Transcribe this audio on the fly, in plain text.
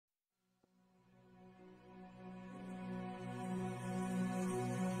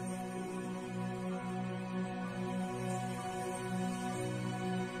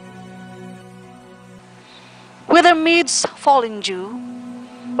midst falling dew,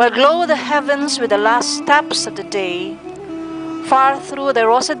 while glow the heavens with the last steps of the day, far through the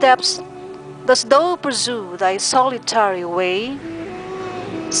rosy depths dost thou pursue thy solitary way?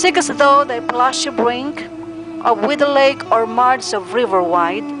 Seekest thou thy plushy brink of with the lake or marge of river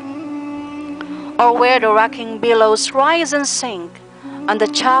wide, or where the rocking billows rise and sink on the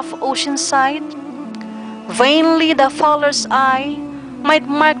chaff ocean side? Vainly the fowler's eye might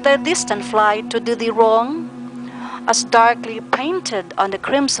mark thy distant flight to do thee wrong, as darkly painted on the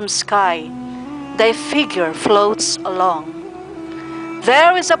crimson sky thy figure floats along.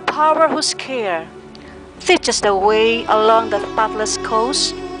 There is a power whose care teaches the way along the pathless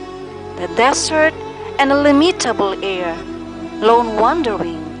coast, the desert and illimitable air, lone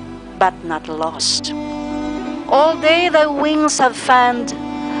wandering but not lost. All day thy wings have fanned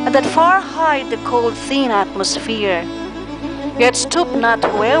that far hide the cold thin atmosphere, yet stoop not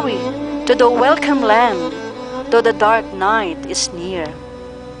weary to the welcome land, though the dark night is near.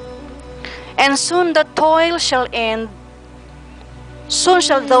 And soon the toil shall end, soon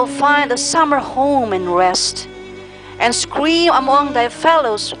shalt thou find a summer home and rest, and scream among thy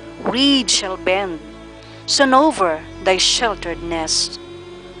fellows, reed shall bend, soon over thy sheltered nest.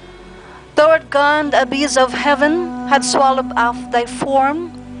 Thou art gone, the abyss of heaven had swallowed up thy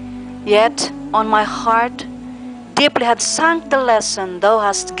form, yet on my heart deeply had sunk the lesson thou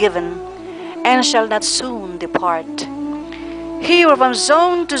hast given, and shall not soon depart. He who from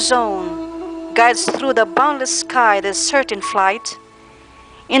zone to zone guides through the boundless sky the certain flight,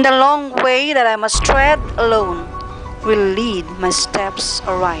 in the long way that I must tread alone, will lead my steps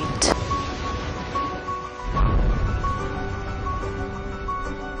aright.